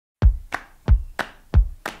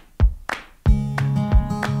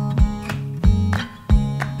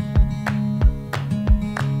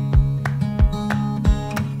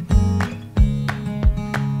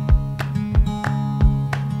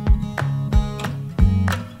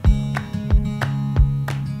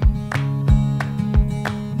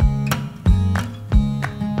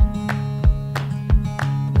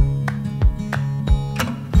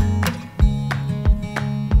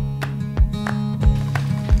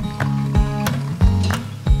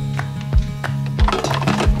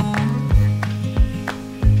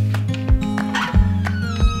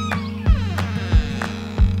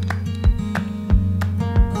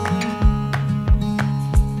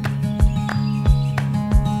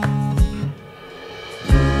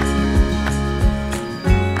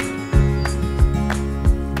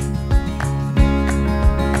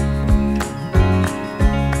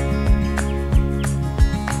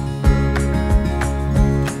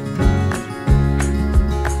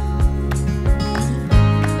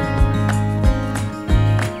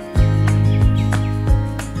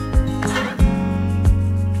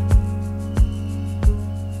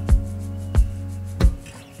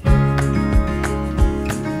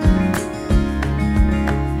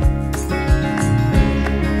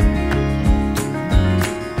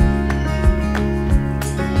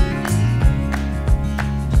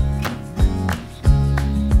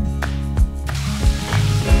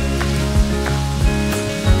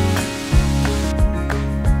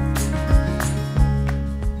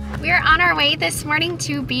our way this morning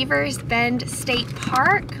to Beavers Bend State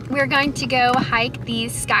Park. We're going to go hike the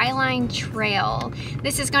Skyline Trail.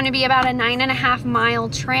 This is going to be about a 9.5 mile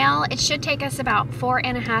trail. It should take us about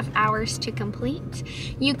 4.5 hours to complete.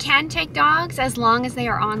 You can take dogs as long as they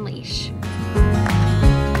are on leash.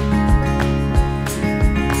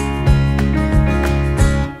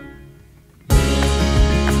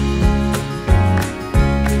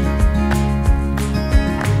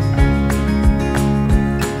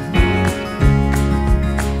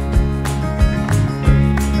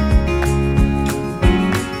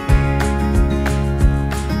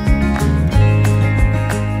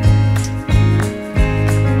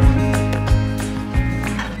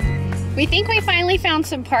 We think we finally found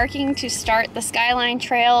some parking to start the Skyline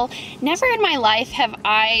Trail. Never in my life have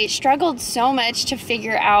I struggled so much to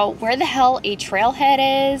figure out where the hell a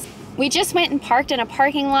trailhead is. We just went and parked in a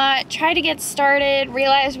parking lot, tried to get started,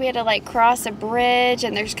 realized we had to like cross a bridge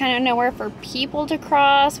and there's kind of nowhere for people to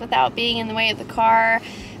cross without being in the way of the car.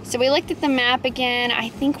 So we looked at the map again. I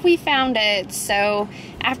think we found it. So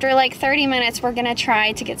after like 30 minutes, we're gonna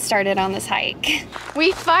try to get started on this hike.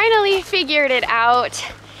 We finally figured it out.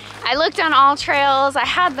 I looked on all trails. I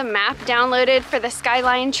had the map downloaded for the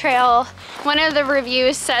Skyline Trail. One of the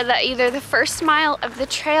reviews said that either the first mile of the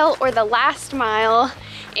trail or the last mile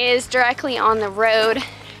is directly on the road,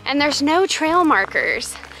 and there's no trail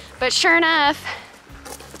markers. But sure enough,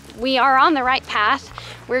 we are on the right path.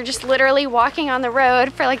 We're just literally walking on the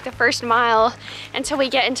road for like the first mile until we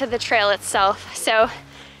get into the trail itself. So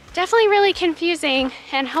definitely really confusing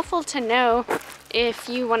and helpful to know if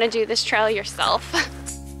you want to do this trail yourself.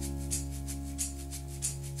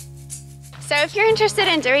 So if you're interested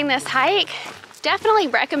in doing this hike, definitely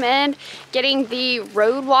recommend getting the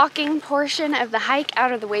road walking portion of the hike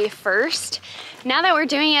out of the way first. Now that we're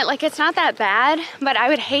doing it, like, it's not that bad, but I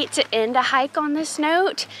would hate to end a hike on this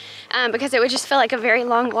note because it would just feel like a very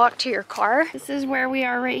long walk to your car. This is where we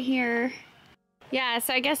are right here. Yeah,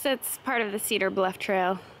 so I guess it's part of the Cedar Bluff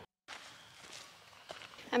Trail.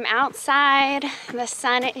 I'm outside, the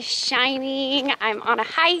sun is shining, I'm on a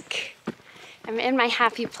hike, I'm in my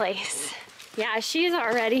happy place. Yeah, she's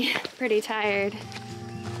already pretty tired.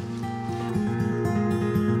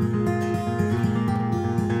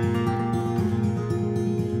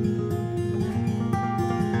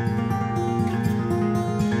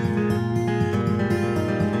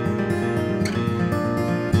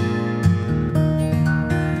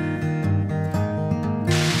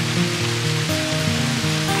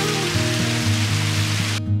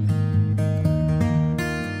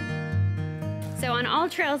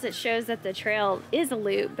 Trails, it shows that the trail is a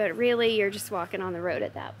loop, but really you're just walking on the road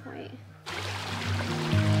at that point.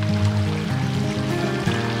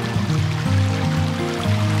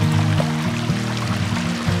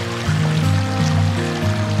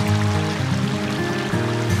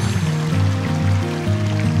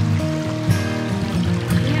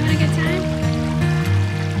 You having a good time?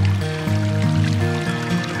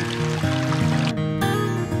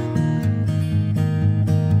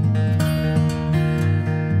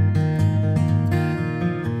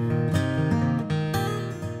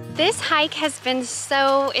 This hike has been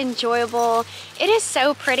so enjoyable. It is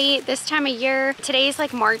so pretty this time of year. Today's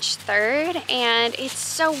like March 3rd and it's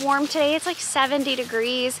so warm today. It's like 70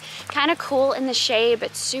 degrees, kind of cool in the shade,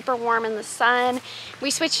 but super warm in the sun.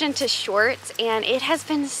 We switched into shorts and it has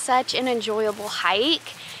been such an enjoyable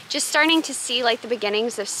hike. Just starting to see like the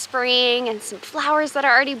beginnings of spring and some flowers that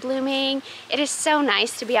are already blooming. It is so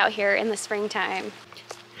nice to be out here in the springtime.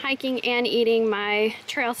 Hiking and eating my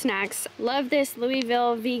trail snacks. Love this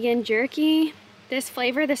Louisville vegan jerky. This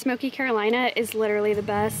flavor, the Smoky Carolina, is literally the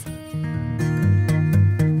best.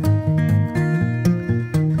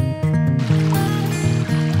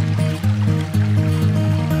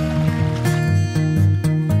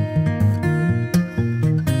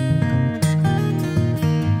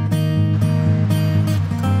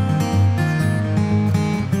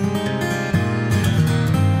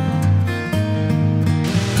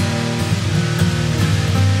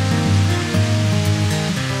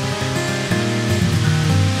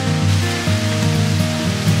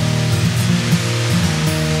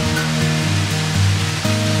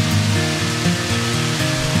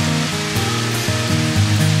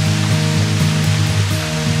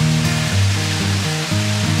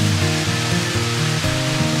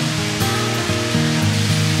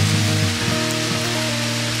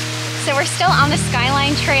 So we're still on the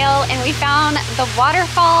Skyline Trail and we found the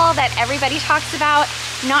waterfall that everybody talks about.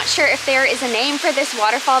 Not sure if there is a name for this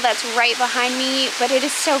waterfall that's right behind me, but it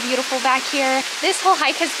is so beautiful back here. This whole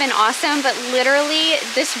hike has been awesome, but literally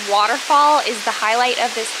this waterfall is the highlight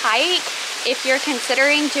of this hike. if you're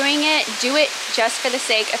considering doing it, do it just for the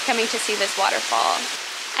sake of coming to see this waterfall.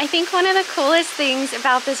 I think one of the coolest things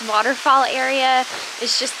about this waterfall area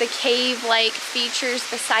is just the cave-like features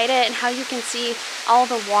beside it and how you can see all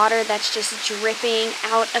the water that's just dripping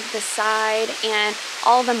out of the side and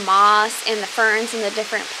all the moss and the ferns and the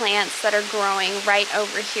different plants that are growing right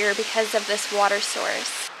over here because of this water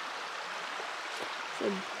source. It's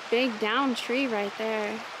a big down tree right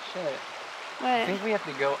there. Shit. What? I think we have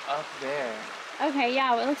to go up there. Okay,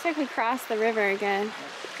 yeah, well, it looks like we crossed the river again.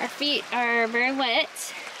 Our feet are very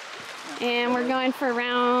wet, and we're going for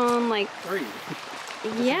round like 3.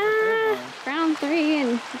 Yeah, round 3,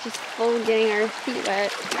 and just full getting our feet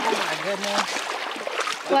wet. Oh my goodness.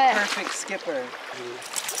 What? Perfect skipper.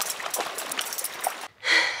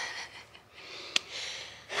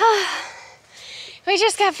 We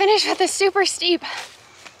just got finished with a super steep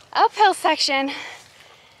uphill section,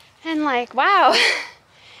 and like, wow.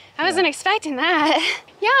 I wasn't expecting that.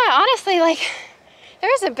 Yeah, honestly, like,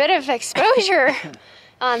 there's a bit of exposure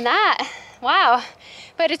on that. Wow.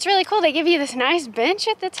 But it's really cool. They give you this nice bench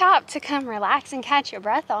at the top to come relax and catch your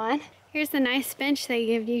breath on. Here's the nice bench they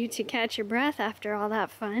give you to catch your breath after all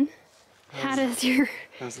that fun. That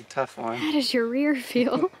was a tough one. How does your rear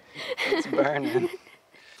feel? It's burning.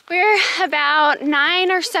 We're about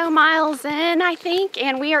 9 or so miles in, I think,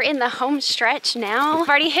 and we are in the home stretch now. I've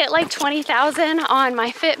already hit like 20,000 on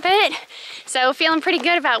my Fitbit, so feeling pretty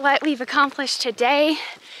good about what we've accomplished today.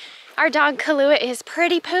 Our dog Kahlua is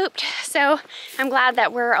pretty pooped, so I'm glad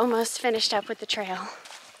that we're almost finished up with the trail.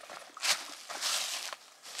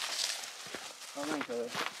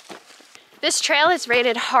 This trail is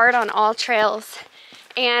rated hard on all trails,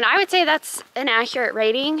 and I would say that's an accurate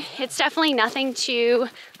rating. It's definitely nothing to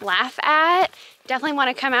laugh at. Definitely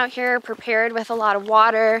want to come out here prepared with a lot of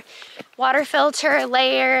water, water filter,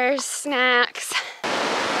 layers, snacks.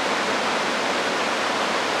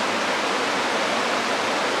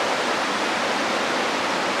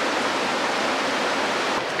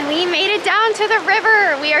 And we made it down to the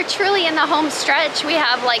river. We are truly in the home stretch. We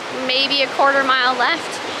have like maybe a quarter mile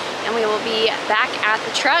left, and we will be back at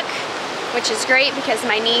the truck, which is great because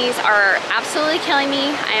my knees are absolutely killing me.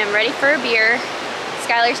 I am ready for a beer.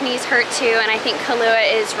 Skylar's knees hurt too, and I think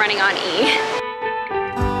Kahlua is running on E.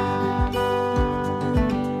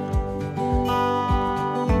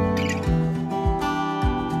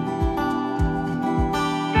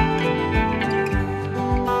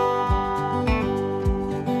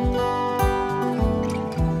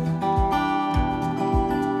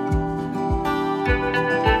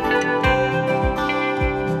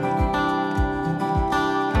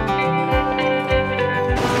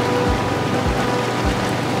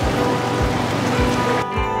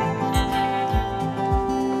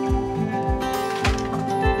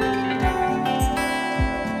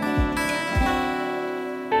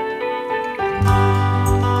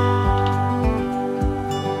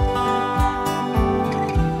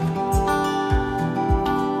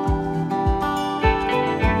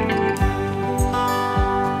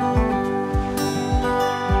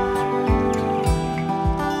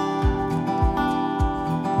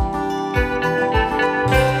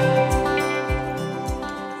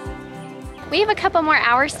 We have a couple more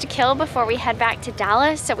hours to kill before we head back to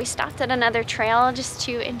Dallas, so we stopped at another trail just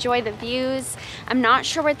to enjoy the views. I'm not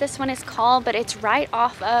sure what this one is called, but it's right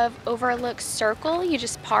off of Overlook Circle. You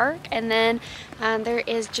just park, and then there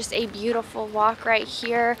is just a beautiful walk right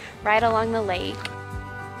here, right along the lake.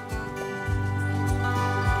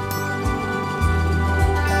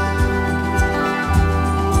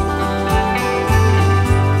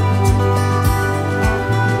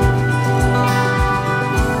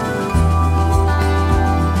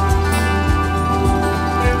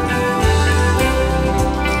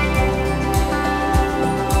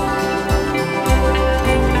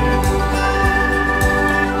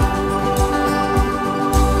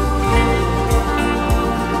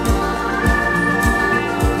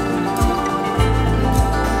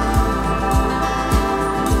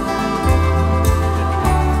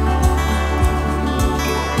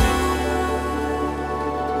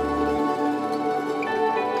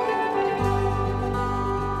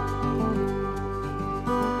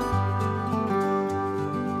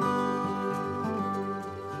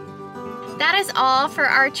 That is all for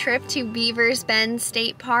our trip to Beavers Bend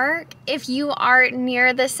State Park. If you are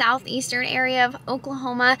near the southeastern area of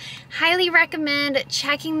Oklahoma, highly recommend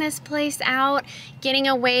checking this place out, getting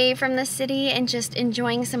away from the city and just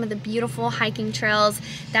enjoying some of the beautiful hiking trails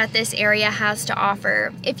that this area has to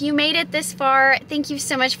offer. If you made it this far, thank you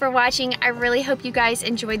so much for watching. I really hope you guys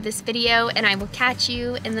enjoyed this video, and I will catch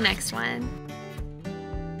you in the next one.